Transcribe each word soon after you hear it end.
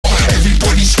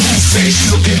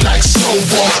face looking like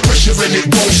sober. Pressure and it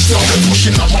won't stop.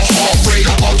 Pushing up my heart rate.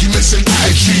 Arguments and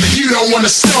attitude. You don't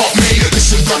wanna stop me.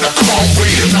 Listen, brother, can't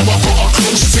wait. Now I got a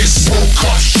close fist. Woke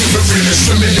up shivering and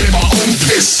swimming in my own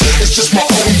piss. It's just my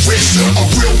own risk. A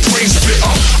real brain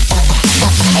splitter.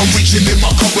 I'm reaching in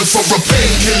my cupboard for a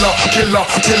painkiller. Killer,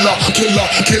 killer, killer,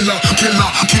 killer, killer,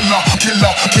 killer,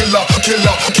 killer, killer, killer,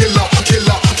 killer, killer,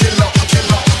 killer, killer,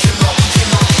 killer,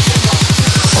 killer.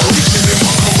 I'm reaching in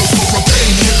my cupboard for a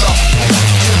painkiller.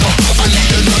 I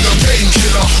need another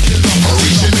painkiller. I'm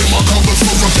reaching in my cupboard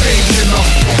for a painkiller.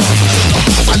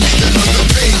 I need another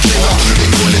painkiller. They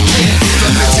call it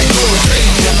painkiller. Let it go,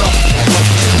 painkiller.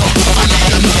 I need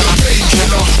another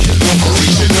painkiller. I'm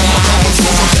reaching in my cupboard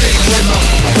for a painkiller.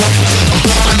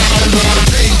 I need another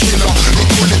painkiller. They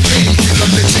call it painkiller.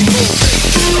 Let it go,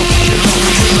 painkiller. Killer,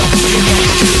 killer, killer,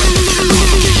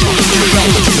 killer.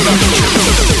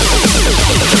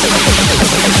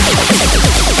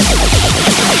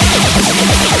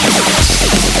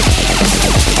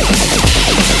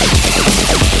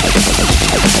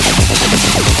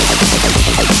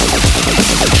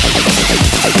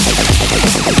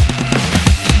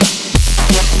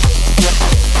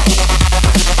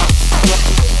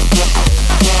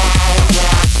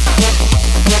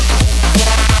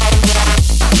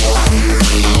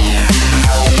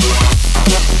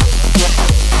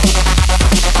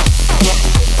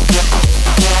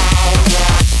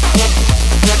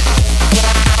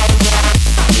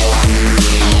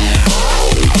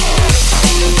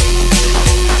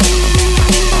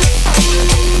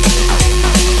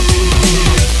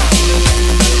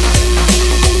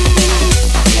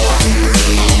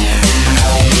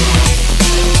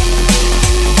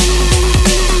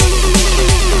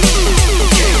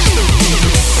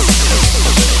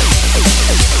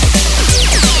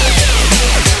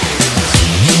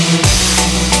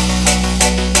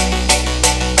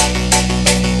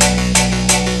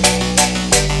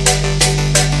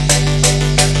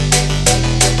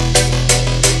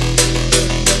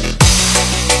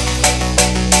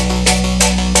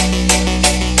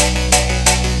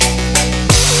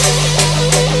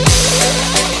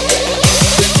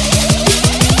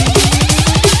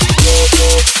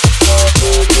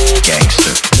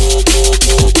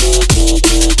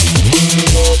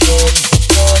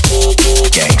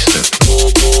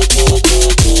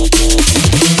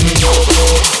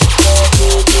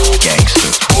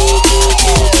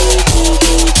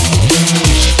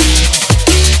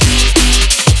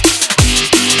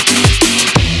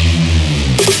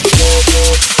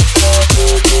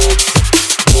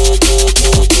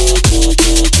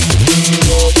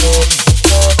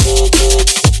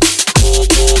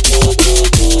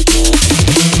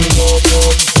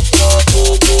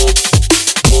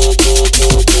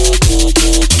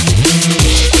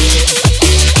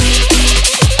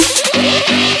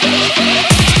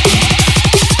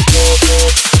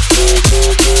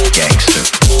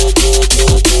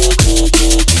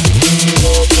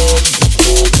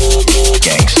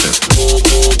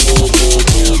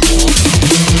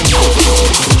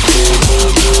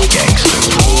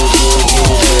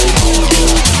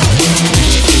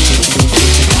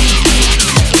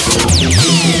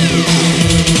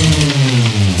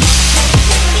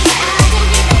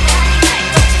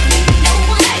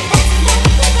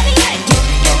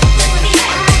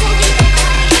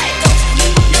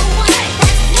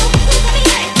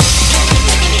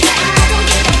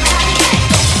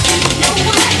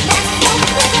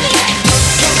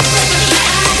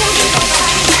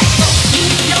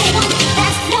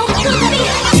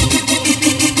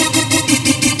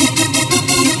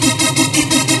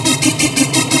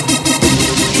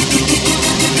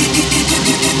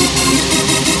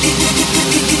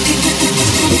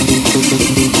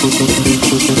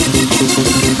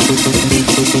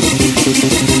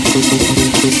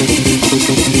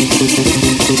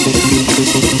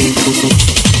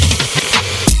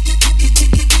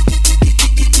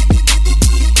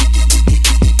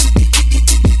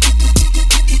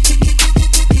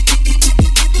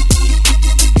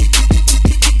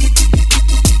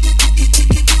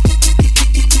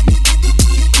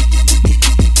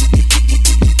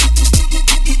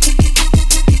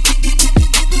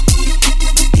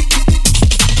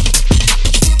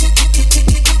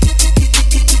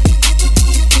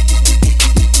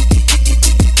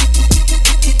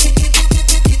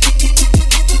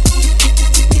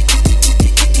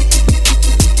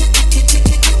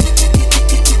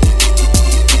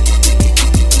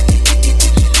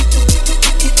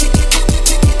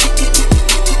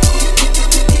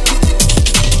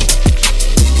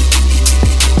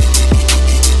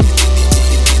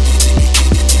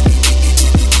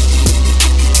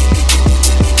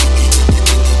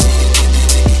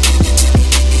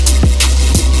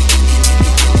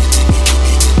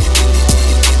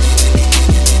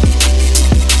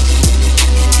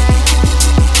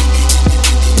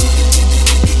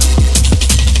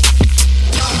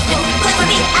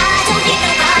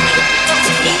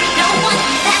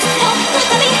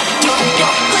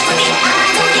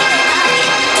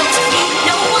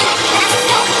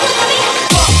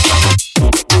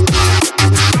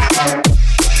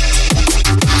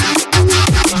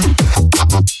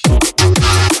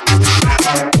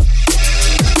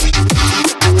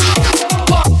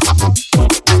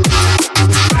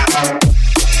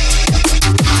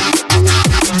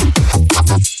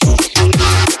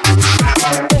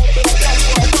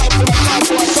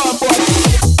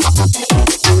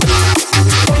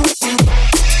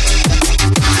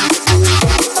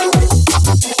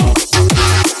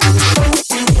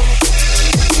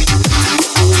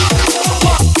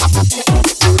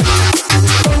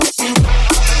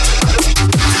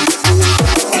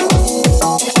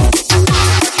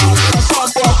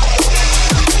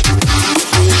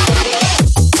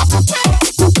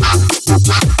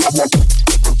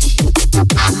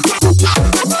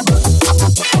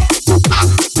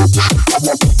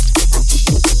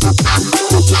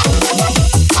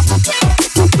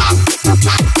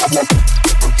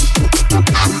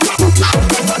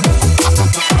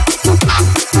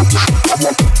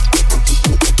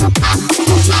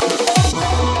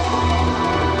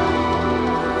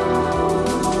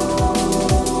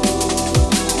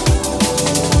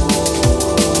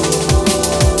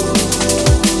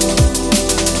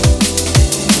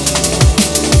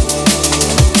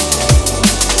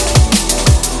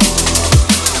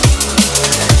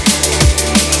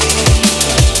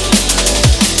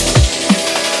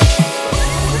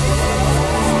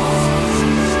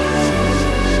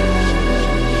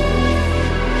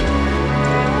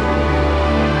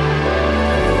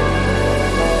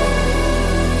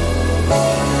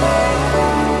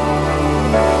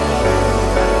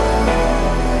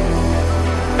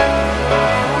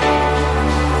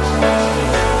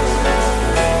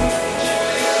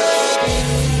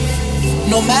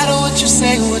 No matter what you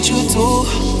say or what you do,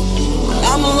 when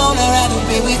I'm alone, I'd rather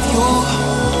be with you.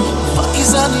 Fuck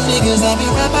these other niggas, I'll be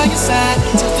right by your side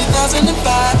till 2005.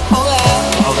 Hold up,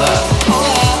 hold up, hold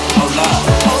up, hold up,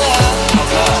 hold up,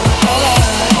 hold up, hold up,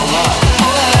 hold up,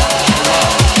 hold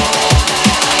up.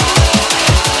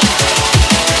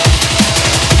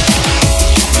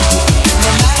 No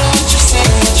matter what you say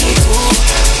or what you do,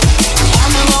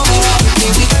 I'm alone, I'd rather be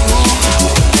with you.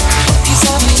 Fuck these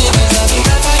other niggas, I'll be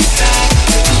right by your side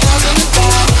till 2005.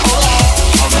 Hold up,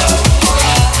 hold up, hold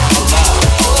up, hold up, hold up, hold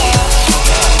up.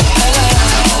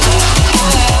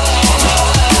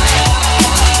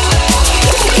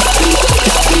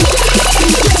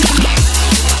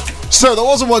 So there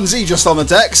was a 1Z just on the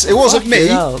decks. It wasn't me,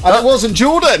 and it wasn't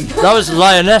Jordan. That was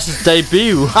Lioness's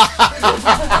debut.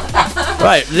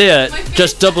 Right, Leah,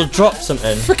 just double drop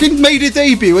something. Freaking made a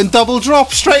debut and double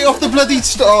drop straight off the bloody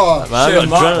star. Man, I've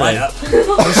got adrenaline.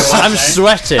 I'm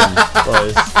sweating,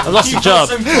 boys. I lost a job.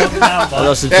 I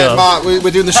lost a Yeah, job. Mark, we're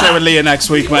doing the show with Leah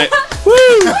next week, mate. Woo!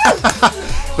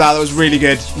 That was really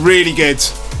good. Really good.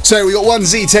 So we got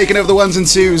 1Z taking over the ones and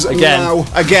twos Again. now.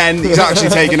 Again, he's actually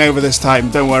taking over this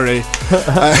time. Don't worry.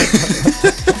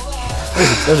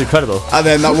 That was incredible. And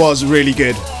then that was really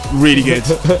good. Really good.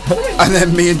 And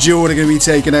then me and Jordan are going to be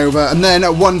taking over. And then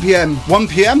at 1 p.m. 1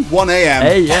 p.m? 1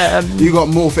 a.m. You got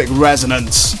Morphic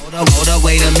Resonance. Hold up,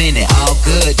 wait a minute, all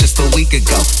good, just a week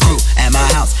ago. Crew at my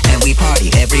house, and we party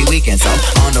every weekend. So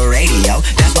on the radio,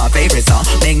 that's my favorite song.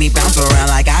 Make me bounce around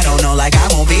like I don't know, like I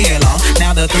won't be here long.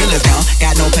 Now the thrill is gone,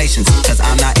 got no patience, cause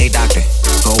I'm not a doctor.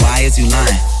 But why is you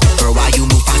lying? Girl, why you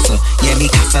move faster? Yeah, me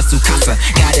casa su casa.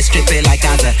 Gotta strip it like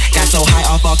Gaza. Got so high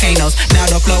off volcanoes, now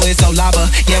the flow is so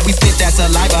lava. Yeah, we spit that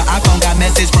saliva. iPhone got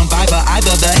message from Viber.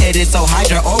 Either the head is so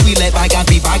hydra, or we let bygones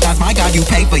be bygones. My God, you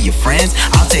pay for your friends.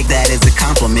 I'll take that as a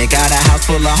compliment. Got a house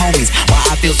full of homies. Why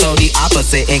I feel so the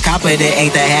opposite. Incompetent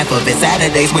ain't the half of it.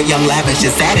 Saturdays with young lavish.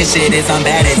 Just sad as shit is I'm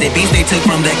bad as it. Beats they took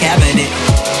from the cabinet.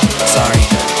 Sorry,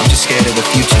 I'm just scared of the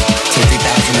future. Till 2005,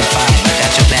 I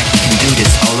got your back. You can do this.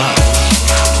 Hold up.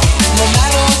 No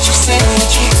matter what you say or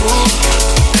what you do,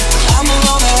 I'm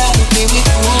alone, I'd rather be with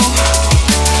you.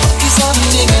 These other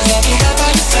niggas, I'll be right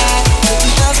by your side till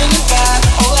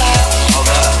 2005. Hold up, hold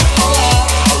up, hold up,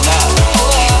 hold up,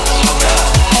 hold up, hold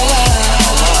up, hold up,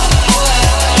 hold up, hold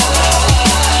up.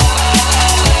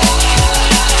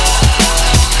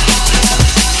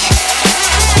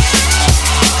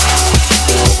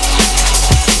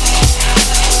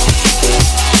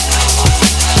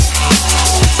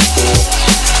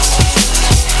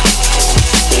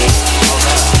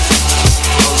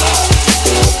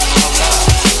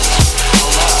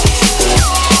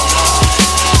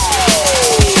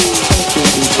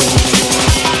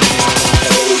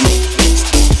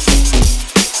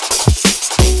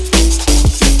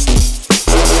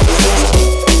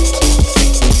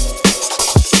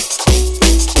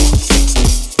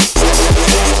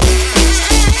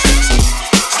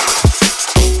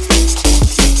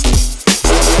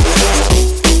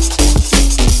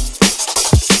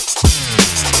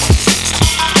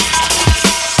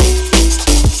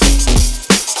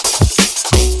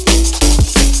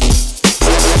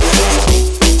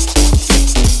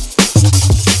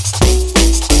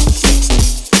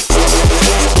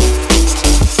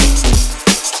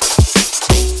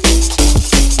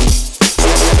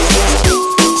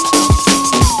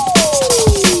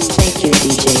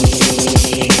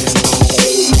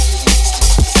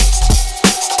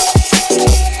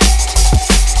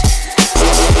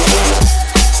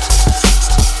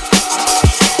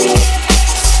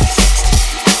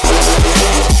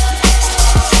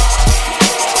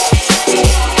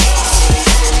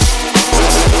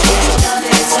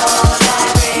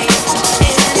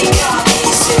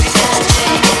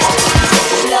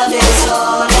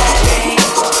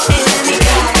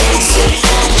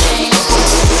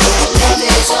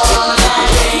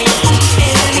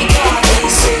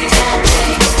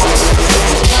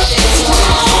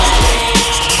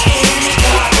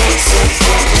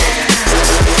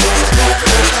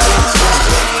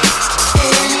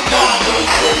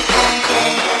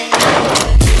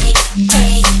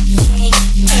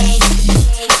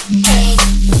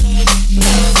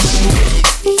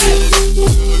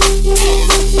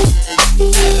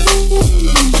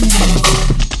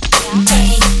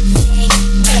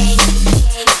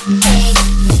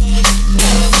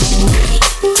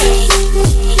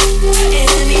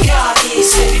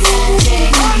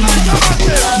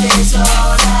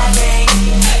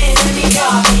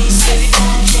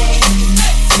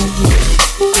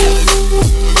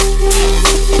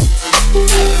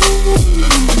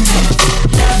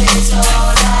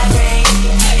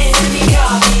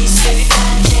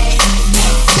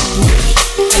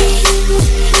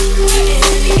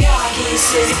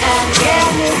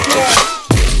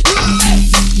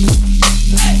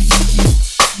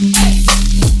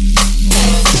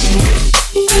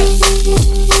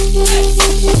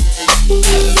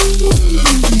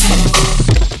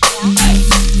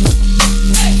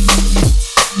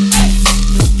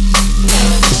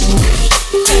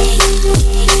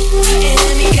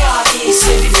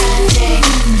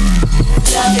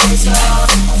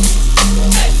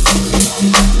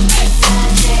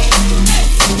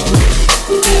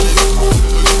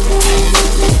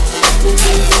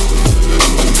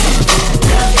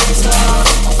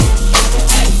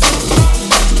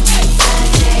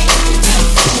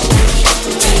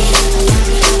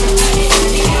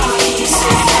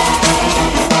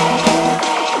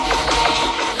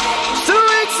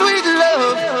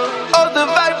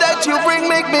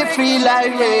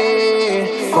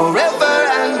 forever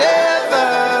and ever.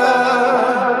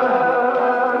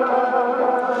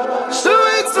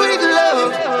 Sweet, sweet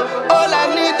love, all I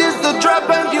need is to drop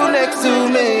and you next to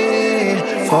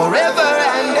me, forever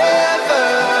and ever.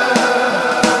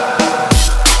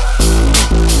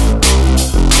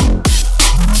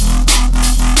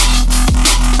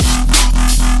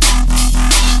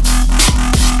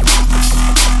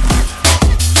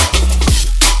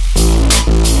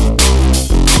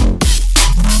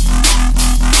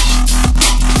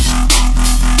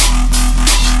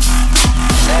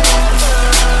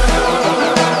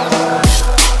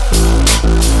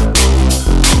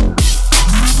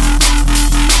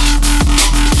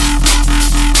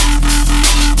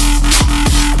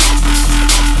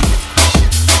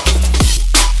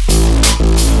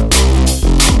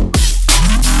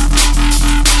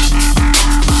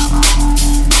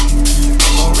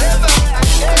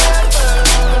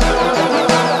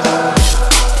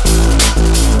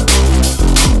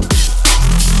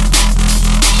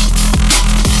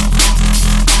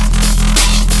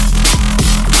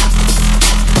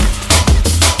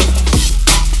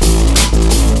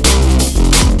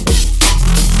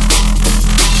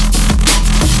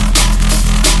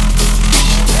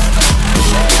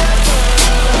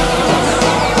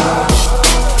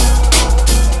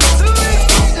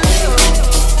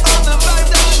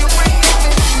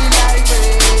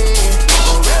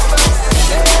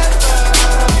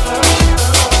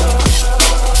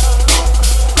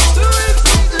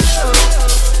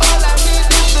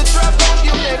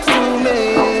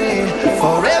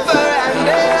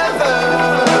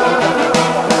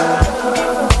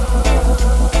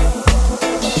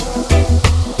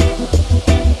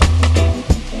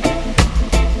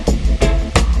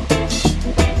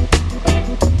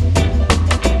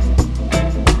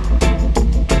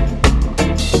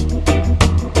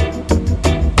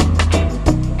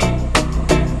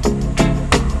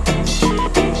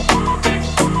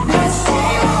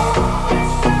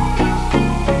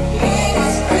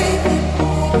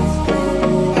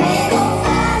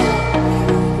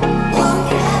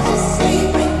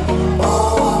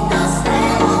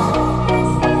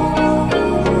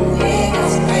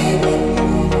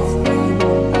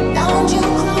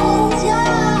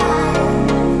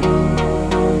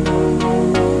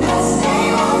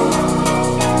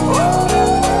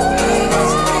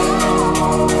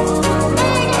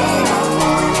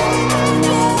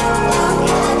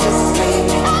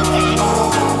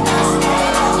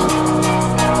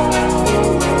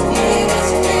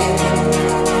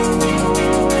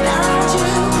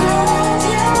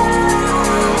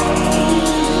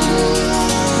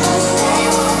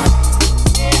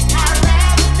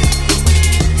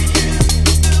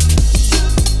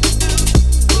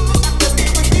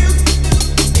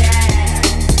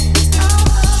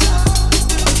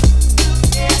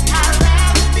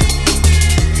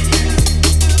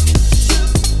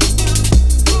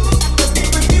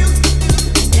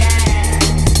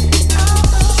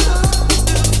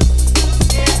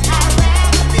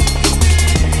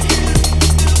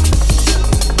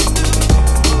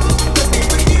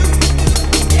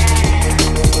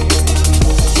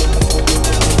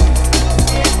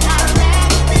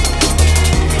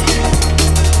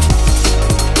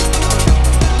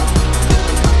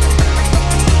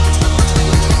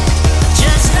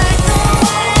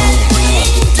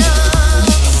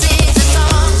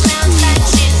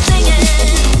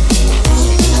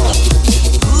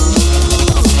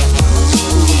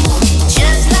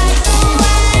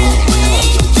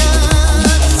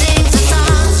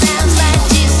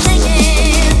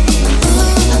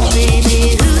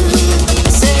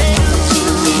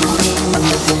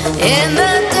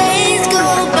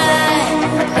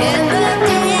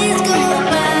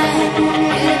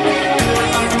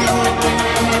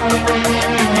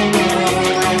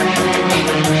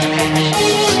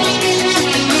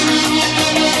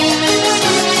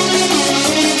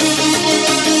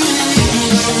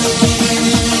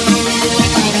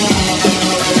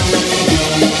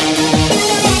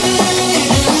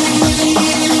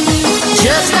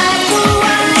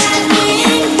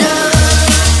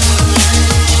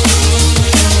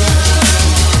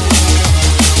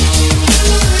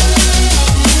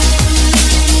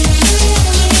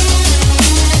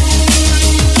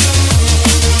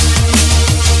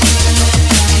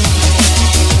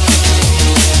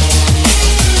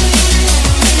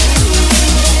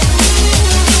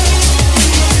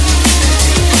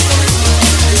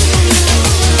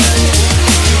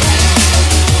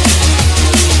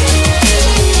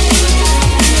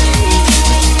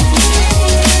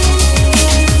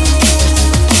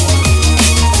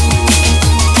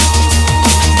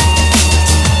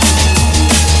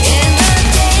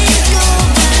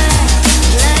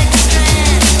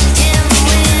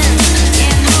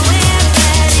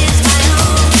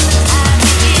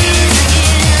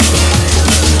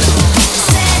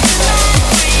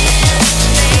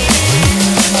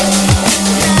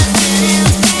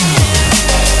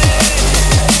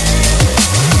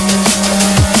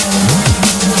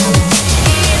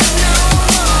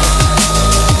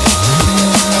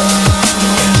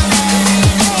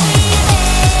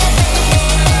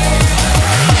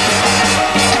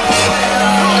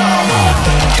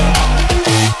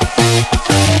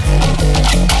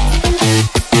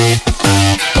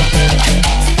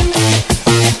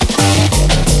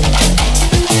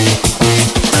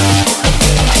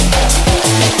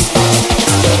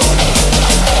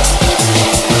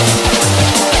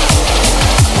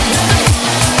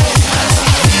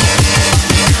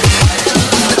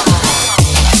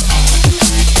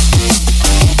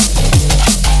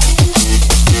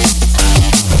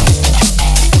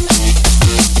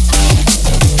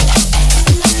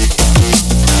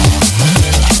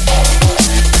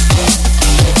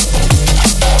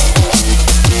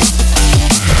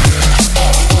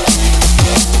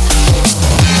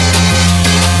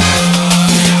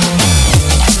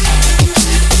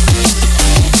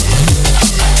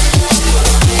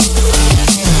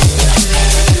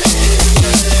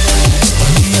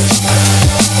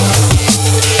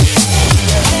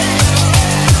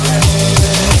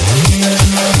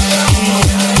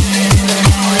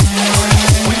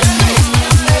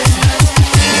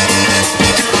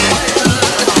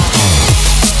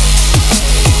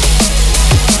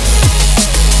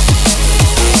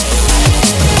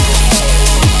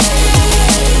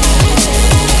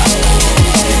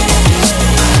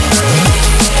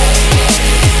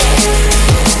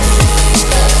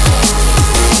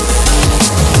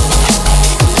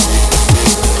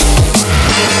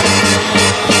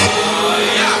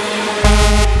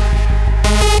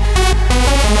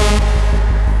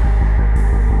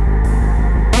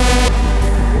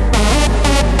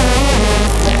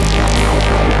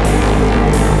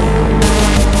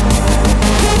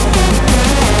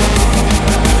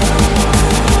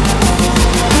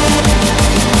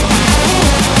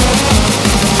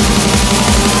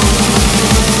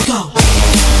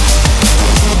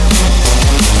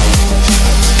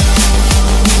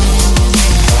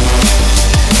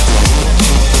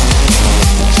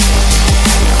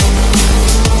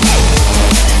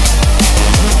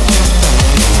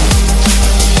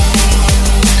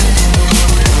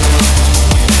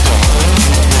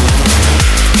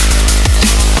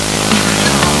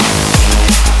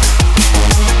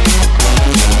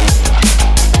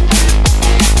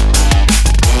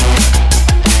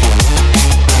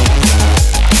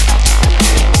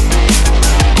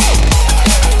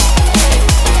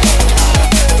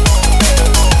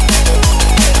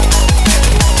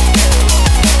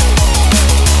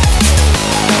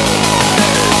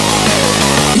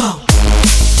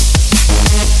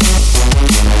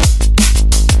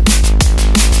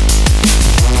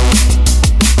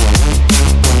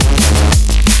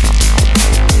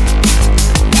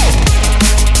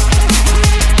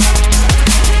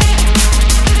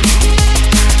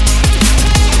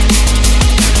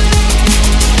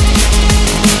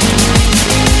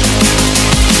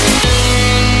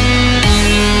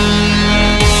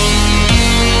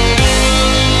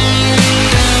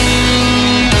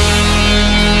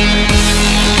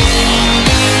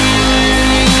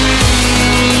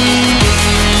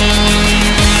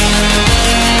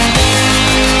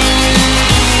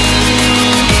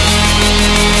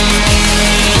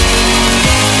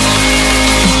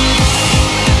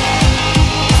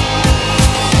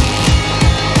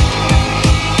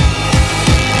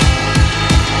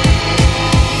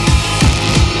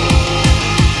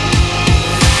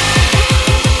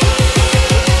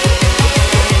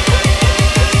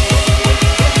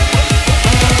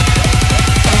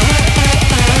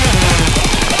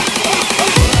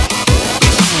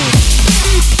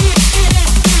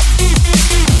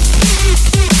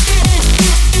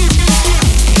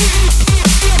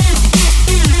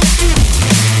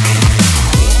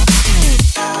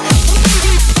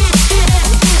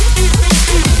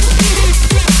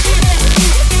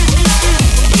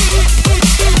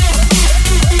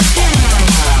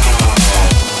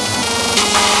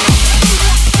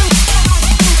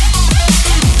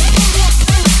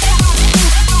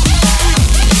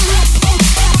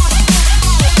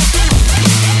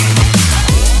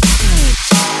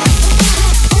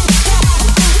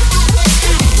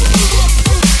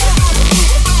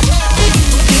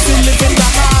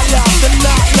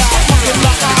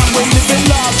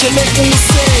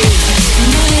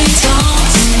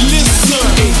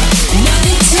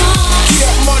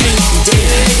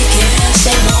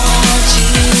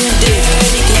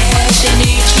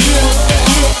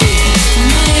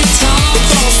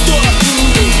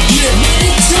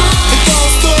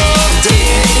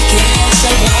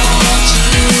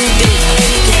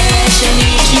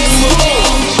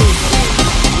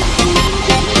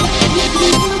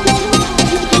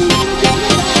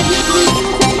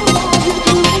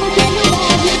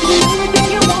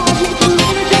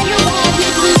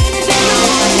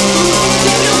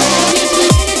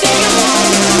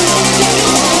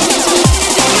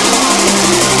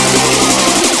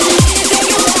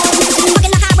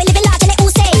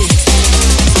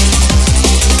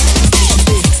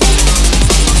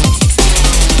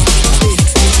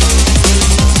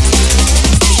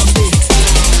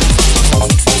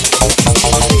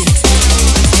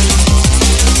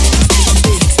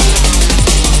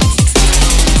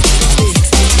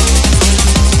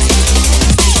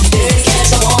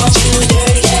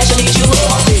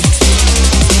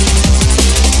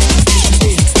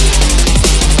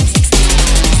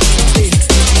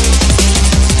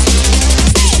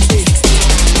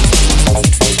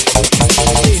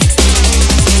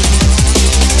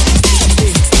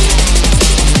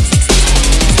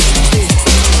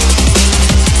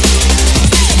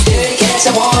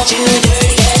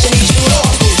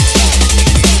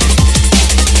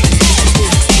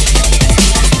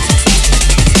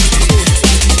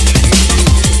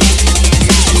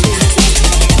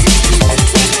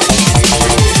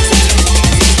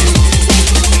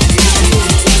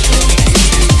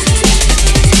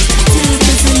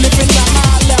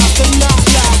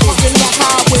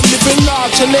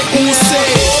 Who say?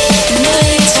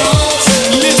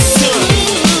 Listen.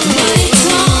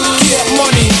 Get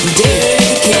money.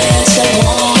 Dirty cash, I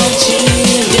want you.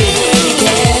 Dirty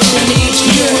cash, I need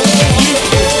you.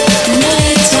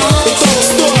 Money talk. It don't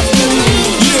stop.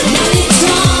 Yeah. Money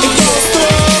talk. It don't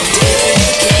stop.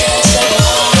 Dirty cash, I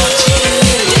want you.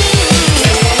 Dirty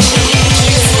cash, I need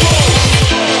you.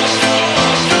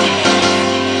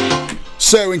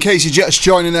 So, in case you're just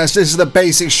joining us, this is the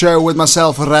Bassix show with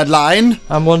myself, RedLine.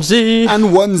 I'm 1Z. And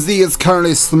 1Z is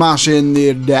currently smashing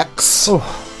the decks. Oh.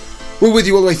 We're with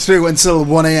you all the way through until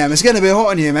 1am. It's getting a bit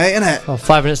hot on you, mate, isn't it? Oh,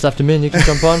 5 minutes left of me and you can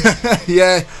jump on.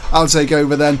 Yeah, I'll take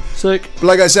over then. Sick. But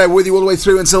like I said, we're with you all the way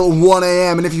through until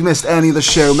 1am. And if you missed any of the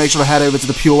show, make sure to head over to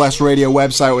the Pure West Radio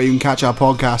website where you can catch our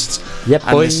podcasts. Yep,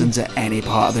 and boy. listen to any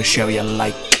part of the show you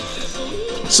like.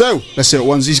 So, let's see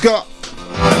what 1Z's got.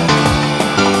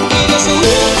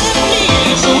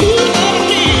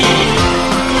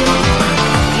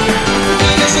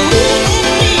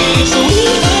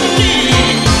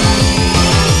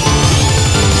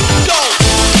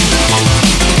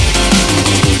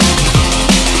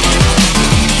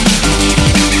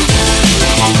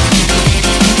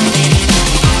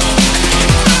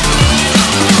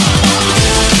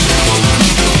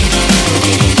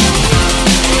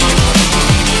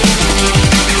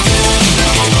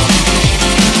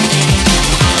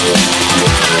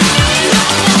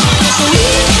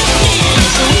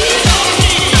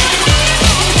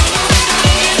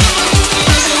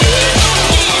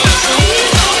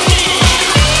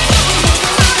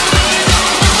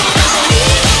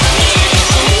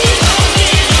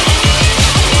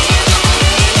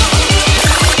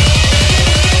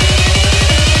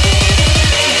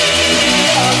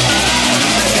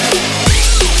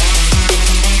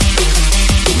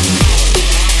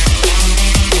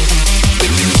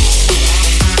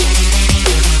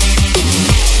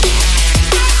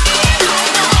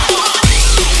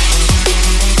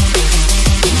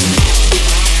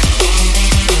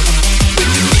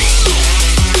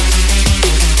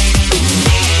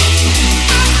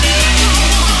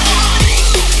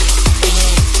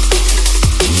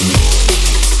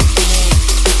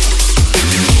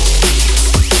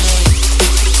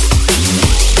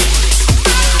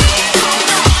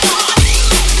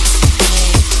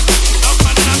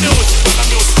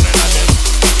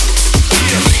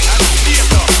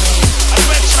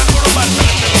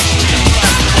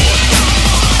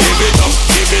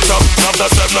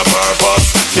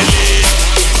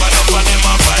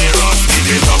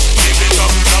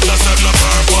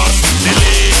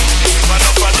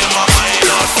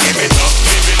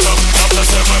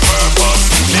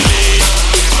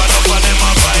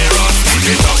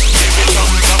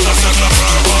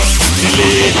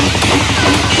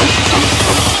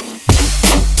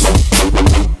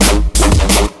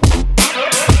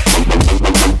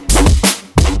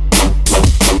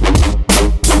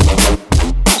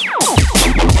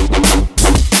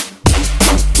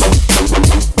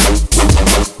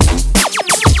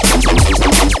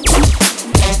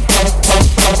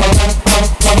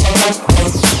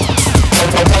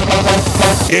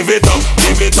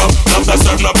 Give it up, love that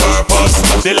serve no purpose.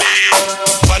 Delete,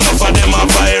 enough of them a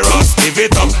virus. Give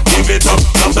it up,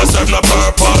 love that serve no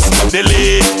purpose.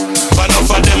 Delete, enough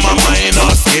of them a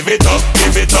minus. Give it up,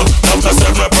 love that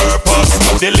serve no purpose.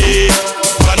 Delete,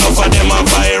 enough of them a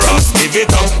virus. Give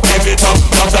it up,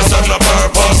 love that serve no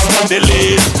purpose.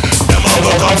 Delete, them all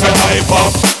go come for hype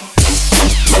up.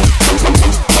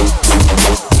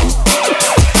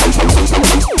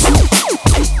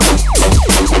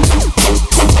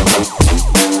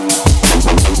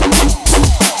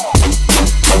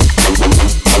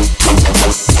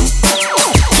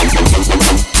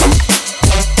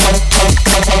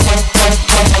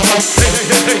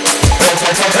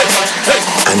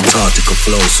 Antarctica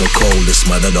flow so cold, the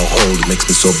smell of the hold makes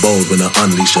me so bold when I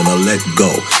unleash and I let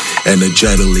go.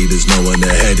 Energetically, there's no one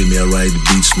ahead of me. I ride the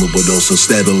beat smooth but also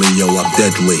steadily. Yo, I'm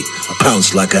deadly. I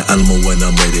pounce like an animal when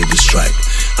I'm ready to strike.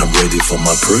 I'm ready for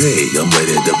my prey, I'm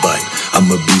ready to bite. I'm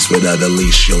a beast without a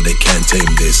leash, yo, they can't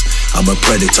tame this. I'm a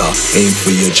predator, aim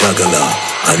for your jugular,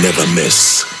 I never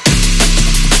miss.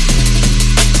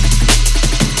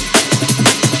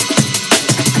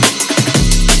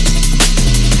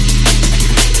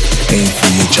 Aim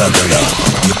for your jugular,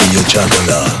 you be your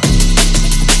jugular.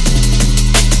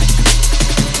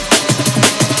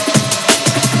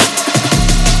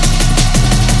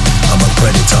 I'm a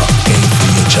predator, aim for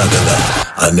your jugular,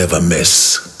 I never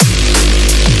miss.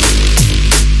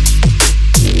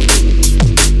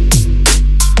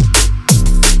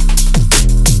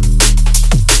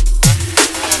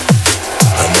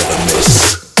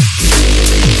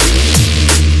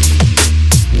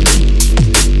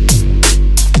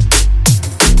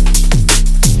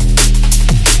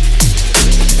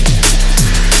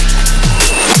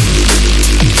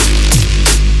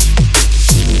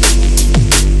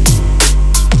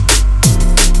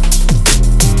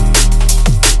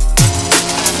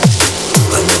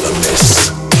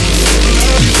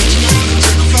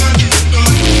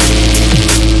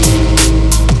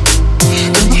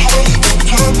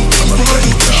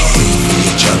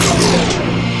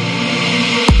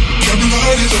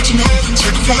 party up tonight and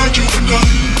take a flight, you and I.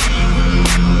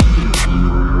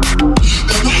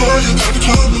 And the higher that we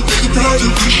climb will be the brighter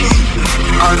we shine.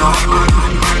 I know.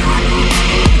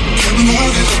 Can we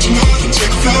party up tonight and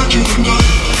take a flight, you and I.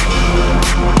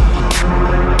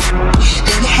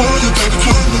 And the higher that we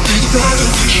climb will be the brighter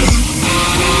we shine.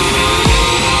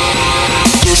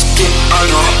 Let's get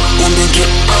better, wanna get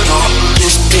better.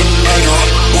 Let's get better,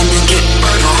 wanna get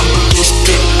better. Let's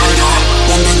get better,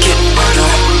 wanna get better.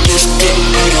 Let's get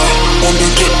better, wanna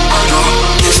get better.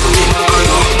 Let's get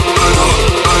better, better,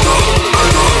 better, better,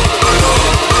 better, better,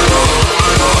 better, better,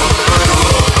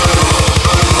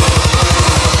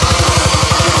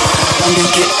 wanna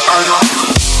get better.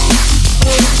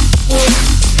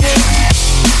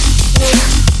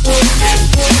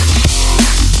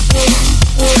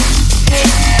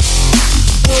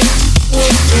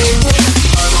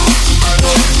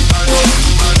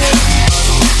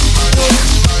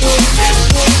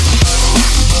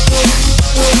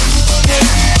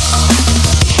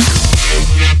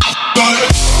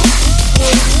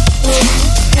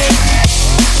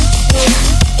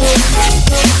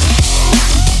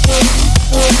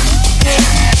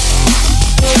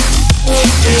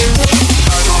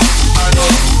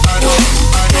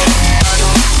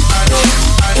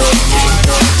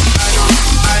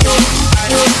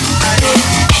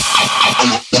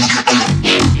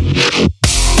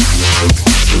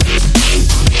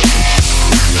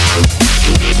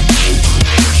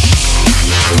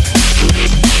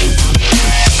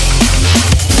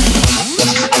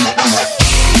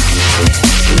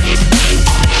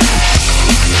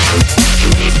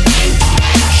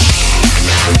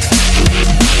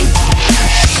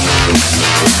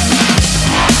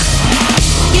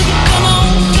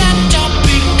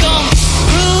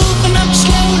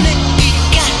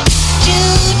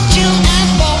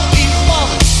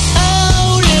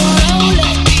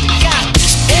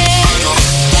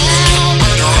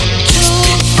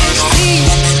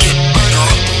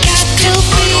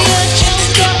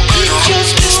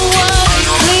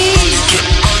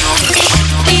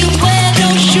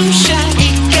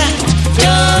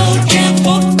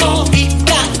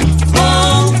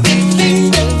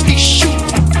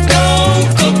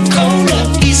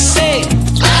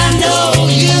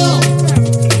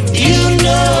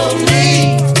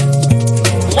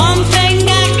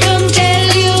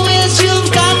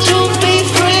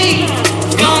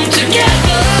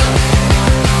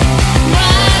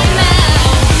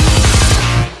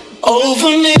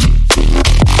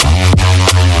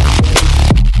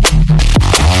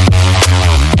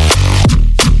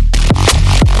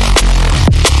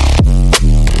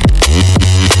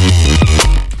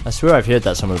 I swear I've heard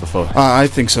that somewhere before. I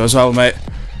think so as well, mate.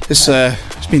 It's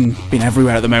been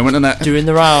everywhere at the moment, isn't it? Doing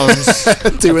the rounds. I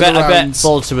bet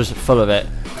Baltimore was full of it.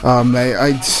 Oh, mate,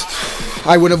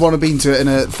 I wouldn't have wanted to been to it in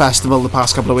a festival the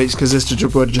past couple of weeks because this would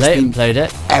have just Leighton been played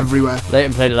it everywhere.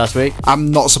 Leighton played it last week. I'm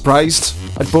not surprised.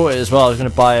 I bought it as well. I was going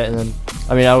to buy it and then...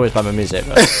 I mean, I always buy my music.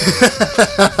 But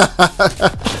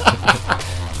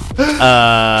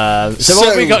so what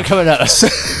have we got coming up?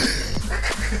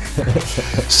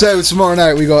 So tomorrow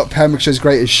night we got Pembrokeshire's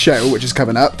Greatest Show, which is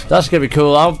coming up. That's gonna be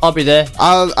cool. I'll be there.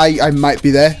 I might be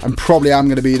there. I probably am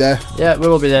gonna be there. Yeah,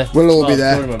 we'll all be there. We'll all be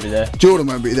there. Jordan won't be there. Jordan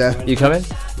won't be there. You coming?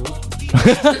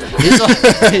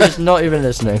 He's not even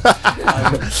listening.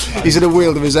 He's in a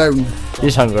world of his own.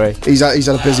 He's hungry. He's had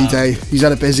a busy day.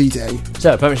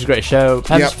 So Pembrokeshire's Greatest Show.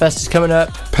 Pems Fest is coming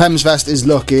up. Pems Fest is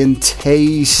looking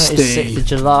tasty. 26th of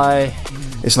July.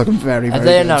 It's looking very, very good. Have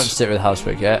they announced it with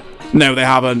Housework yet? No, they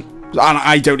haven't. And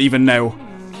I don't even know.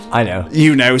 I know.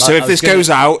 You know. So if this goes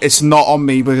out, it's not on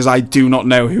me because I do not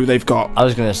know who they've got. I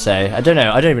was going to say, I don't know.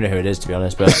 I don't even know who it is, to be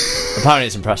honest, but apparently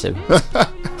it's impressive.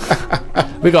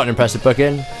 We got an impressive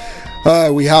booking.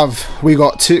 We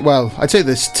got two. Well, I'd say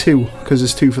there's two because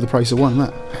there's two for the price of one.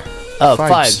 That. Oh,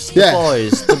 Fives. The Yeah.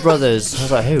 boys, the brothers. I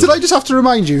was like, who? Did I just have to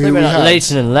remind you who They we were like had?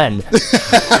 Leighton and Len.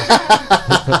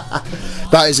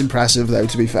 That is impressive, though.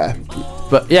 To be fair.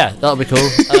 But yeah, that'll be cool.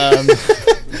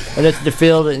 I went to the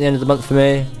field at the end of the month for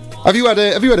me. Have you had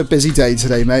a busy day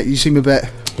today, mate? You seem a bit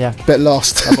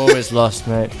lost. I'm always lost,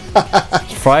 mate.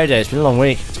 It's Friday. It's been a long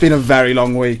week. It's been a very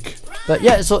long week. But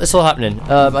yeah, it's all happening.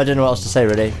 I don't know what else to say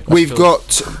really. We've got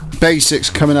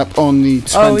Bassix coming up on the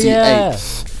 28th. Oh yeah,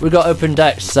 we got open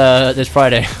decks this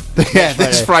Friday.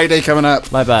 This Friday coming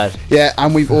up. My bad. Yeah,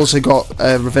 and we've also got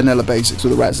Vanilla Bassix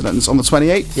with the Residents on the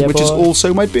 28th, which is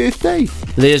also my birthday.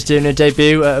 Leah's doing her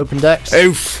debut at open decks.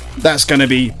 Oof, that's gonna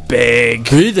be big.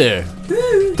 Be there.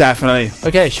 Definitely.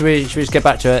 Okay, should we just get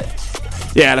back to it?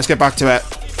 Yeah, let's get back to it.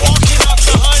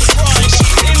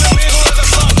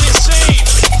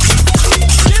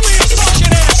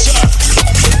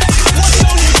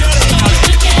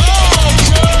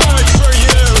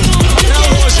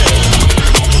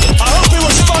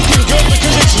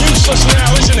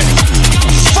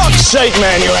 sake,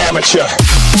 man, you amateur.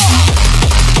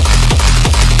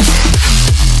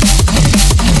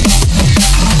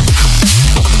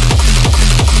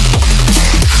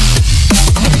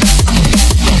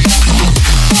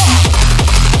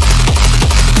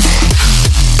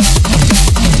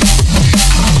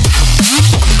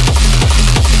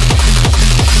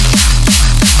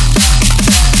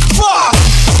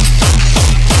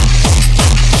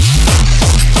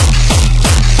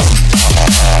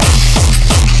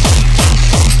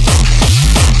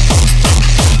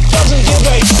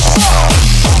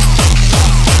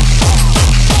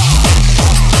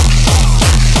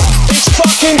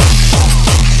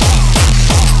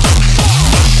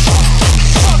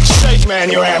 Man,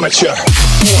 you're amateur.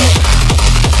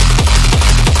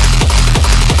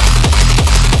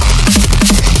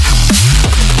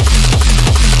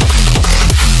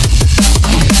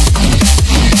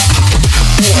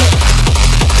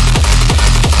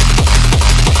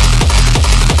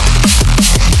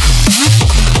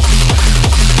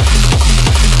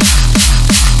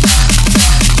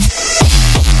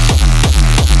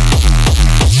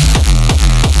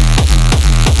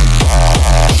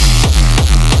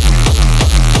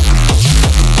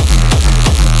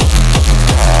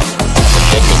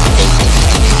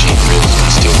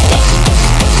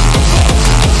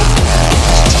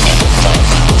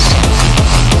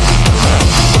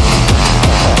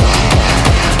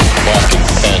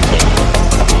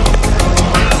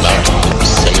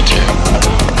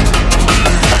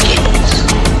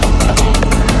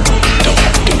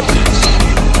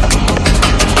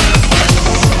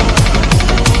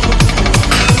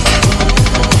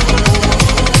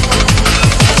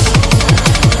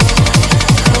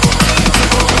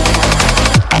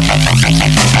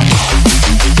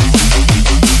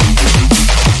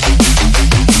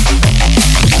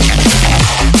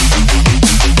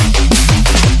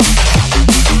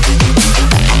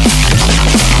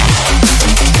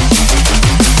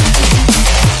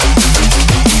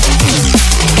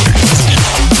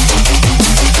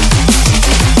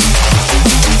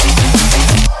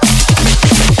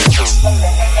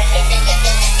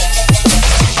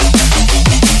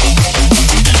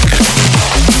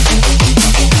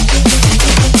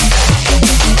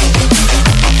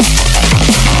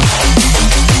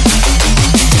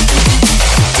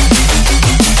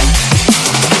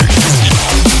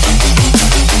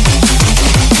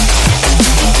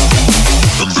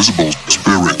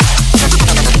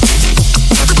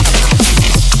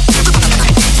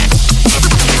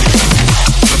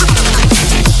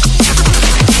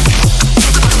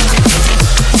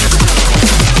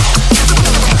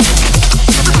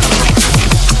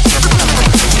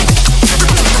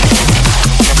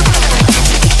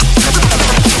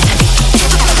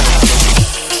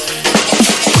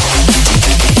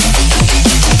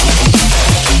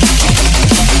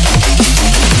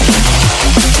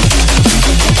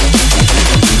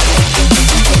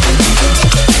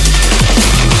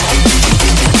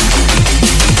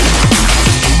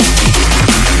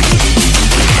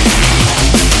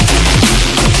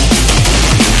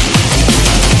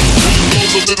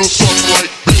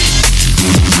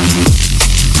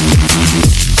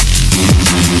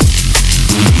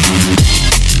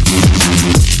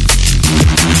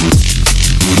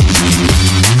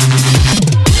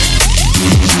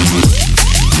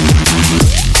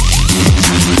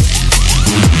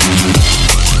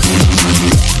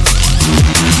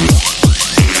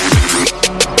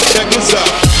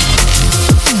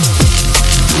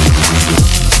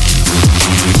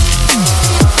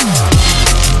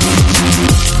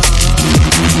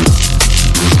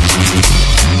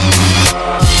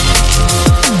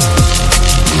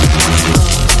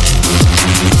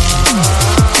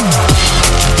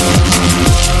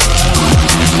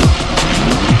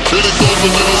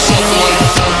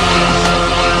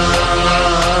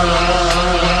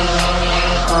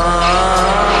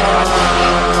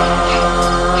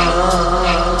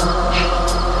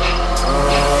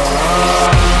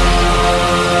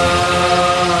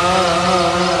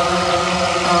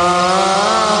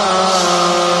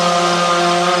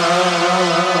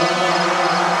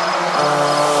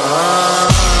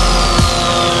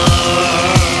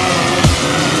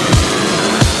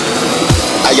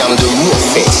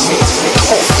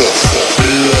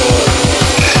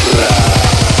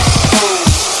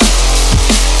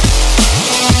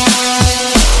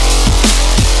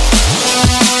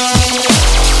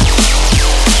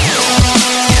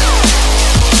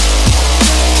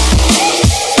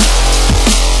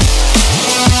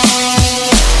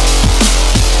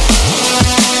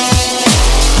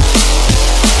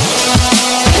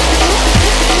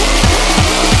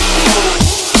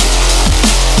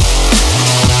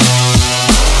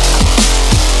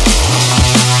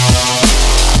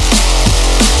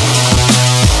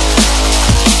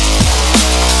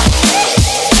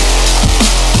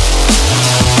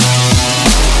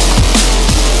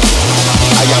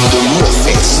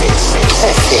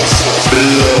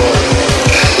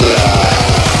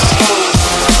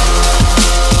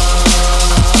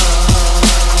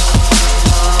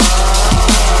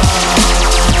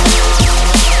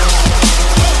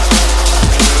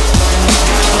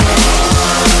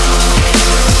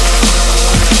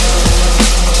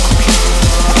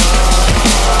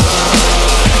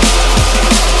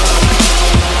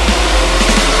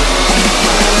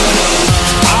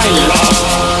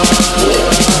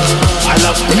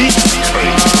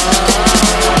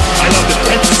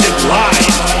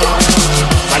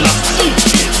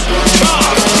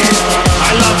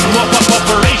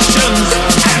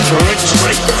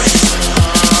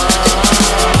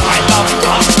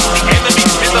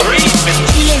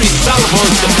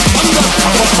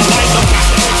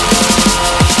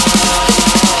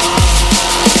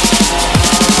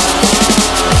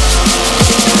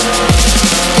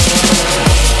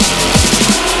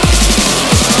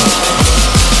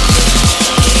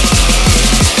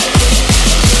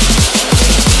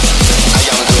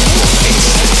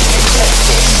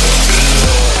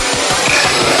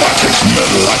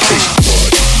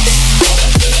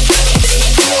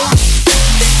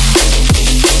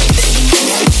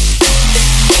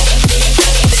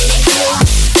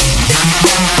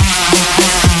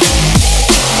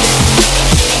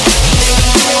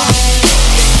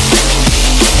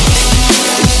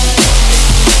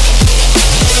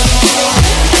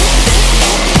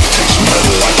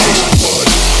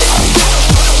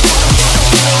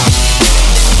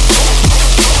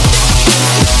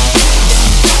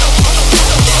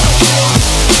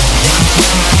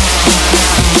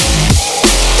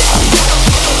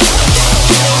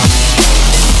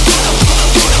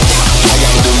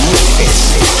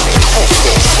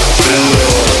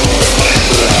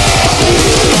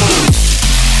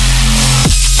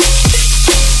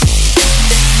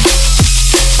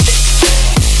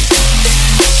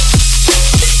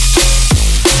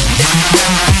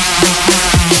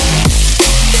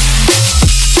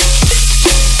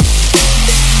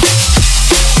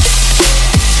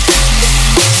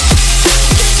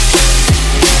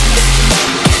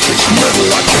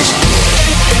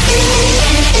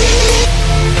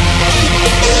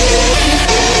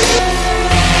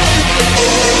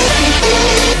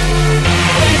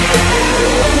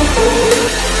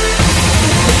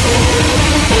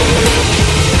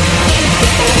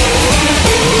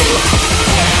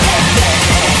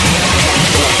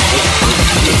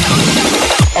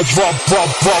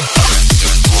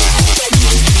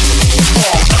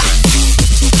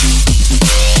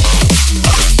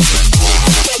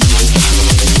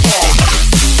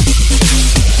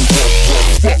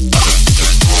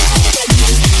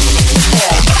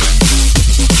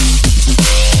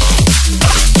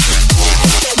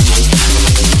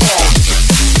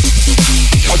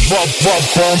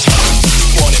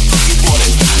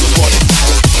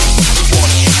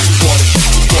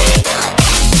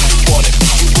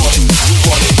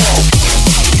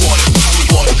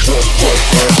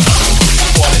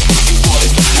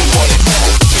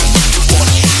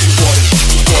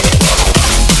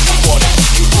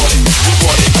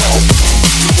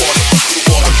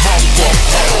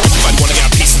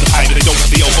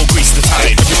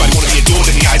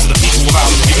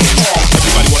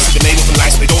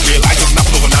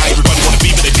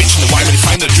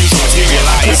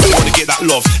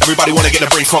 Everybody wanna get their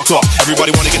brain fucked up.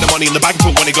 Everybody wanna get the money in the bank,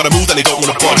 but when they gotta move, then they don't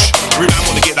wanna budge. Every man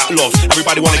wanna get that love.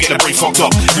 Everybody wanna get their brain fucked up.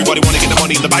 Everybody wanna get the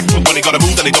money in the bank, but when they gotta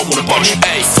move, then they don't wanna budge.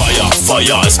 Hey, fire,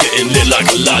 fire, it's getting lit like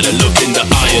a lighter. Look in the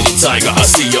eye of the tiger, I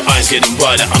see your eyes getting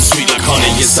brighter. I'm sweet like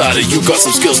honey inside her. You got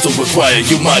some skills to acquire.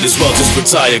 You might as well just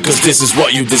retire, cause this is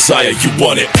what you desire. You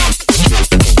want it.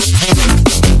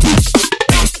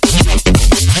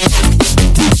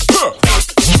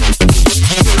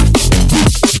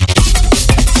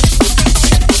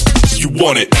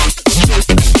 Want it.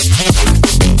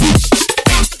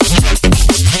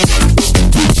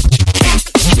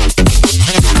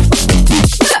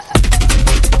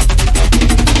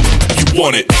 You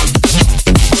want it.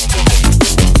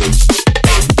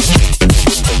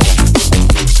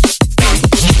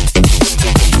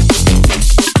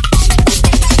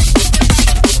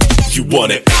 You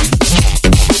want it.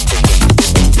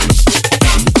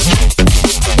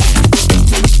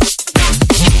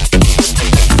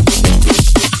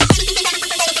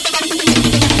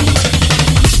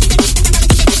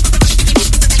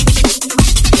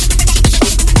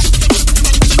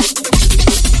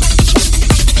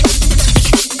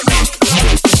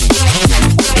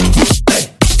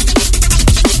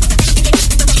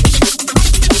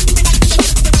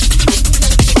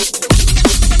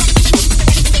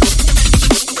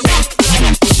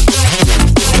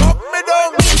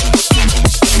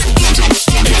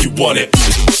 Want it.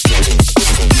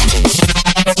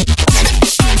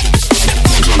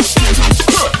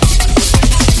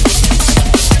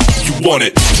 You want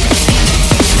it.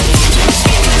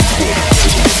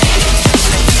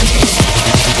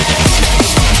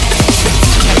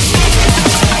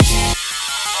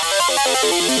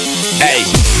 Hey.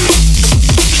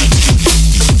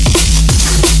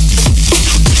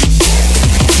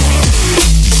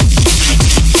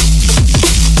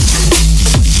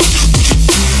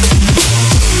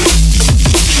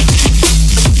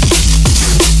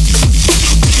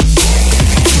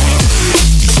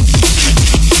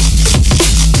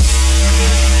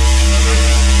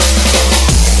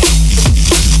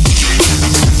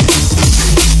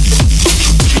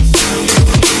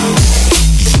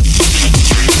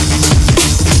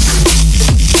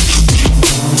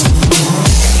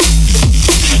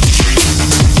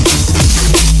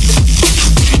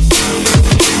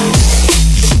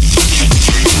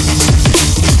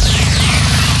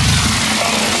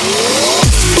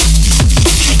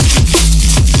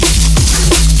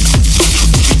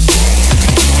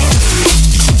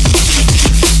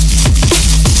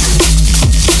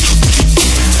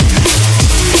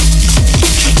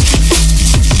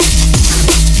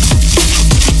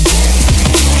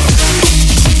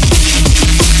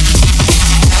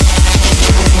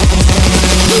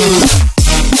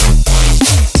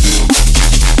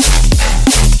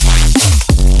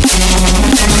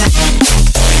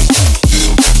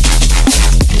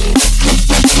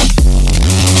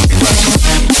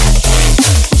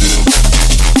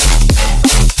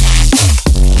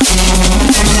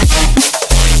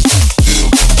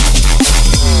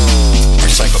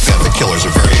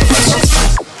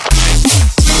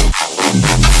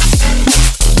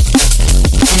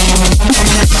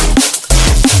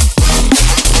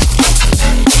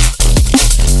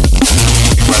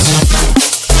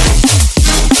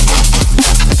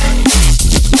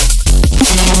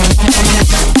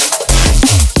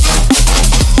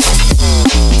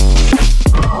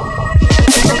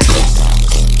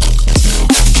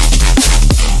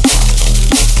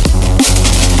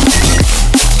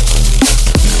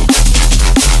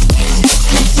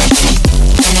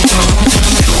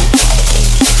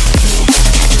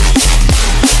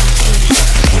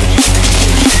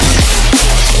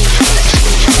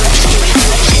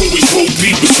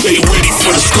 Stay ready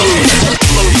for the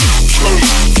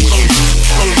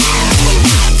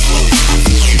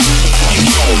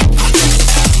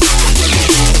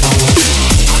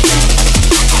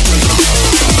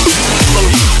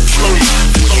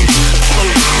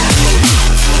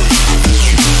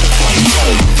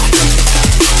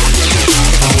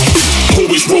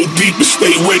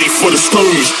ready for the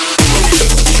skirmish.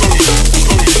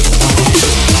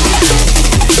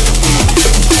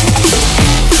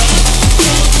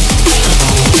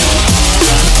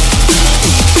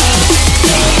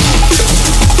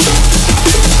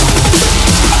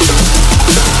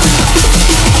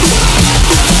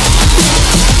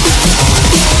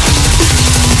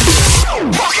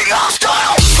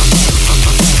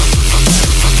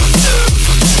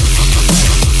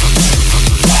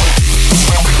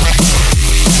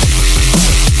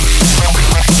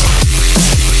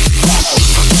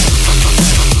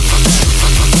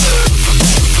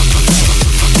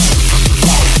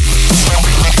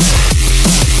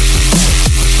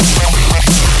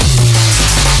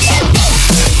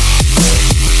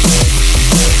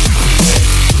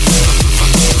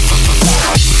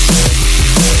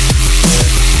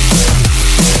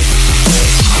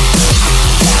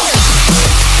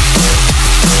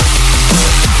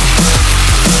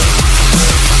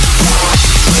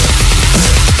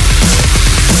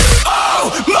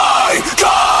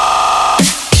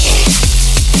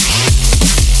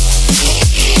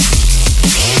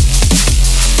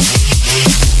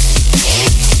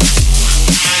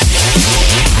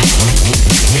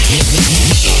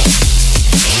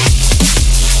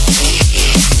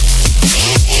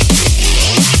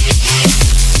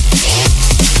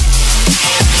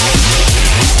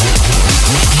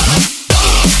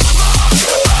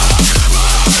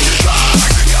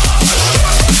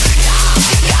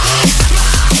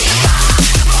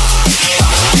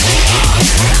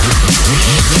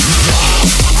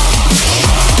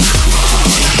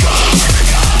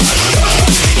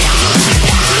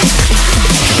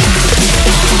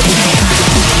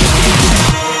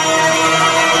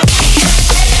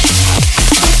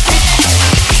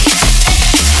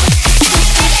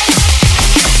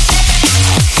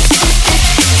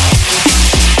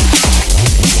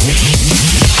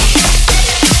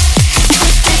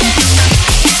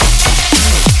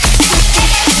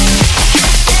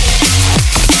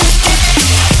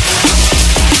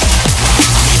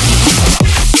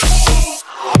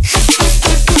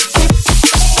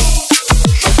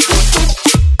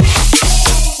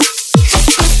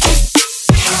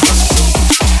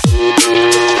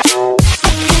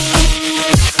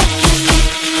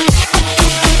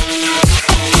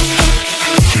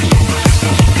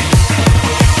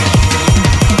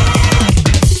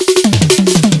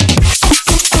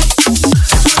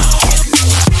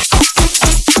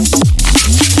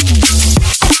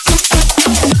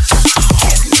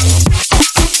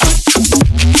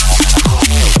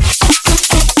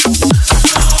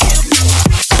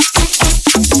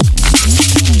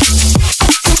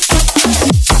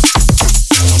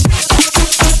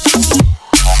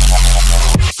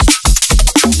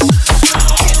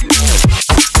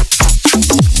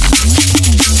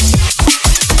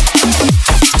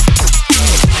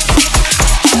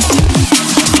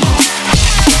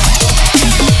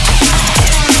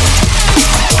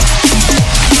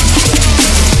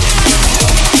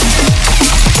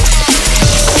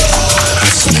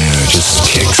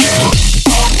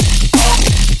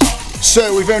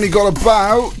 So we've only got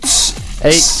about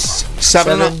 8,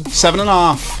 7 and a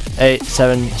half. 8,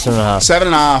 7, 7.5.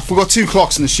 7.5. We've got 2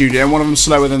 clocks in the studio, and one of them's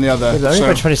slower than the other. Yeah, only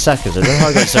by 20 seconds. I don't know how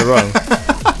I got so wrong.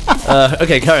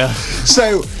 Okay, carry on.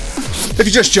 So, if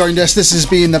you just joined us, this has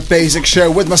been the Bassix Show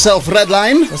with myself,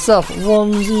 RedLine. Myself,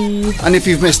 Onesie. And if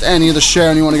you've missed any of the show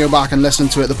and you want to go back and listen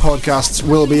to it, the podcasts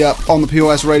will be up on the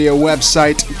POS Radio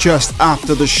website just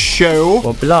after the show.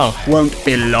 Won't be long. Won't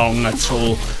be long at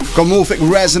all. Got Morphic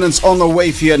Resonance on the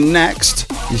way for you next.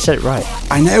 You said it right.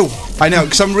 I know,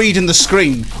 because I'm reading the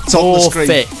screen. It's on the screen.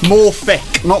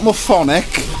 Morphic, not morphonic,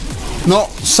 not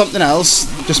something else,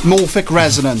 just Morphic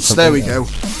Resonance. Something there we go.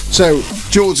 So,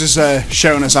 George is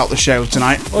showing us out the show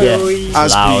tonight. Yeah,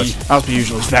 as loud. As per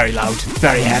usual, it's very loud,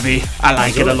 very heavy. I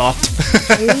like it a lot.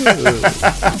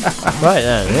 Right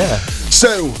then, yeah.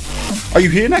 So, are you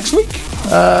here next week?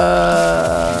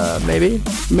 Maybe.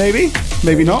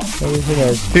 Maybe not.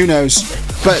 Maybe, who knows?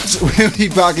 But we'll be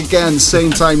back again,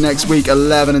 same time next week,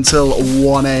 11 until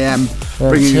 1 a.m.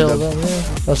 Bringing you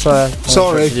the... Oh,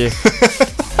 sorry.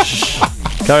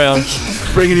 Carry on.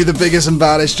 Bringing you the biggest and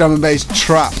baddest drum and bass,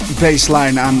 trap,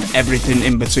 bassline, and everything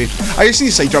in between. I used to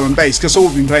say drum and bass because all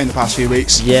we've been playing the past few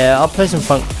weeks. Yeah, I'll play some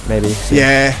funk maybe. So.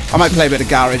 Yeah, I might play a bit of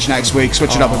garage next week,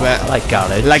 switch it up a bit. I like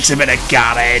garage. Likes a bit of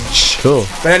garage. Cool.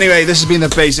 But anyway, this has been the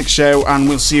Bassix Show, and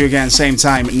we'll see you again same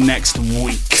time next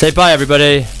week. Say bye,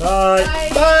 everybody. Bye.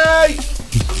 Bye.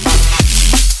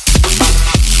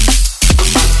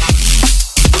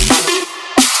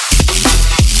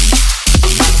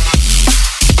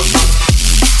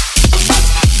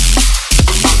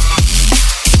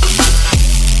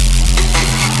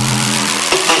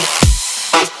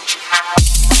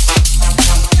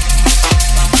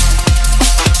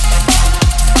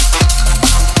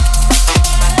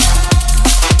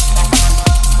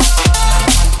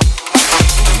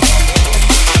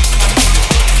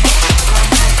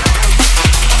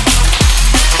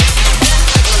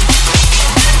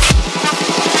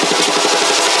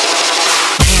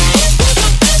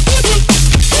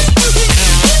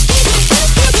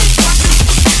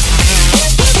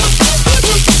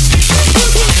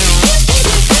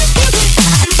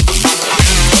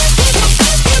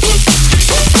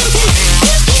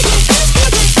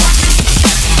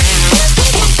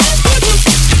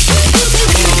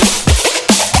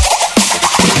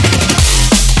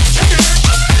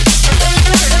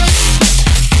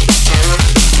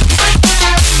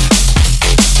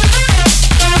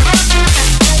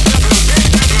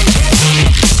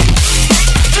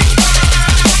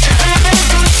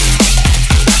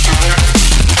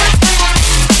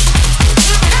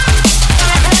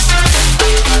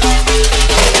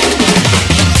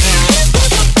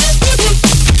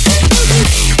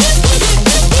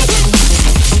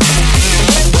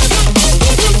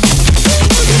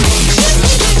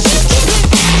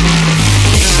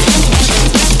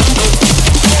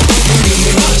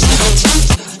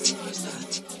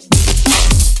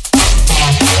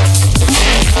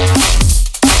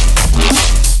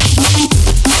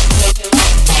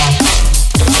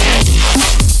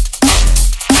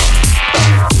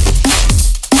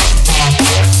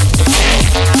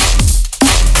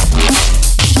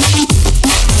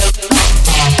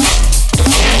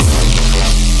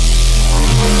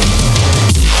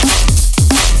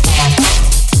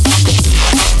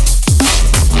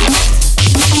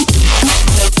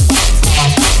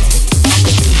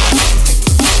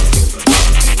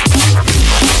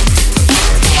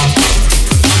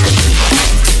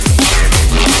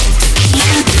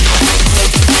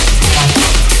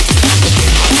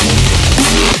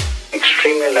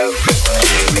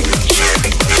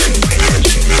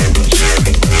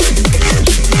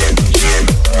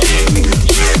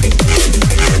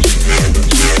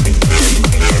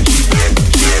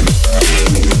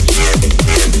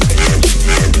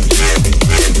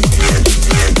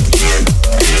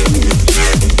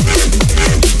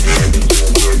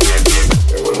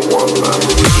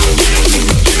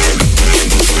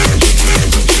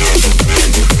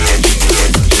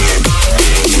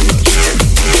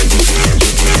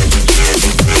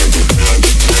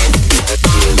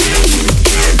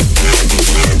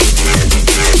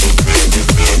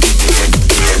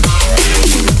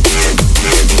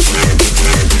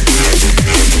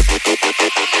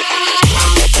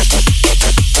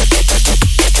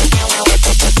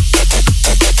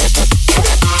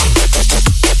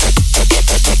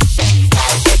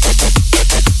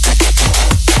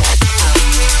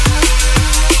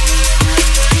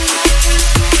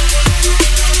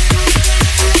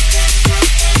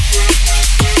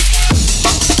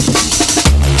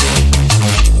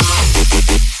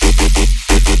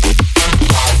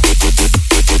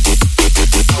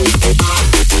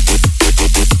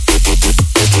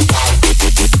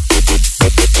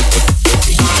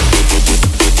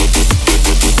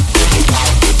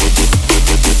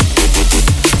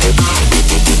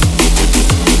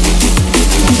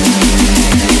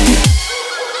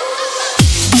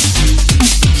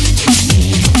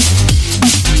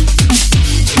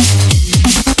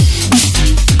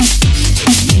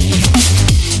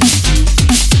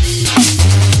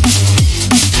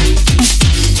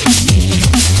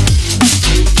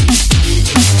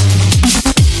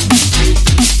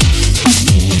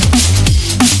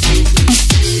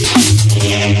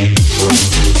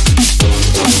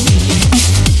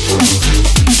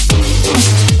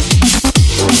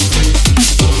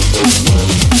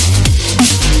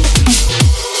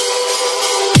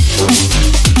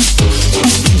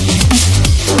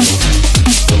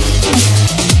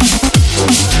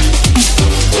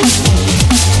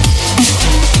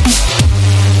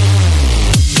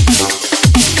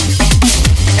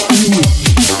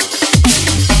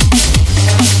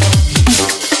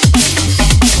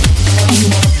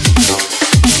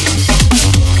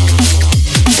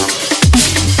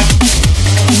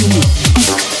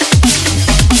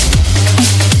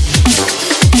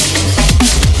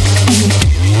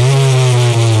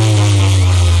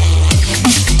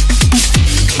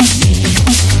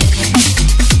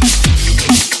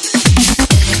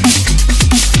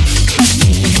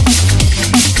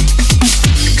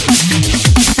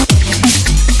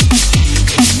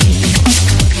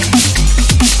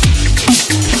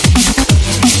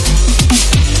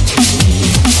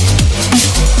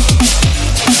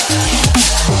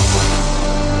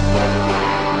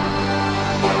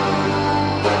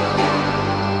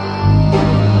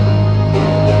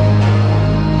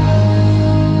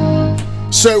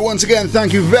 So once again,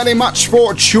 thank you very much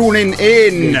for tuning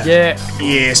in. Yeah.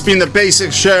 Yeah, it's been the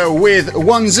Bassix Show with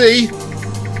 1Z.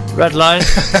 RedLine.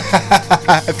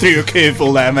 I threw you a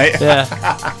curveball there, mate. Yeah.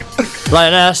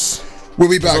 Lioness. We'll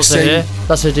be back soon.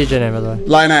 That's her DJ name, by the way.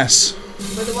 Lioness.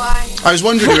 With a Y. I was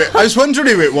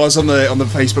wondering who it was on the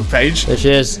Facebook page. There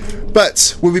she is.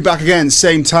 But we'll be back again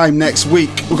same time next week.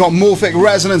 We've got Morphic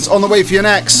Resonance on the way for you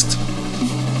next.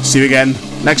 See you again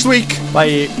next week.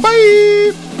 Bye.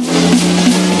 Bye.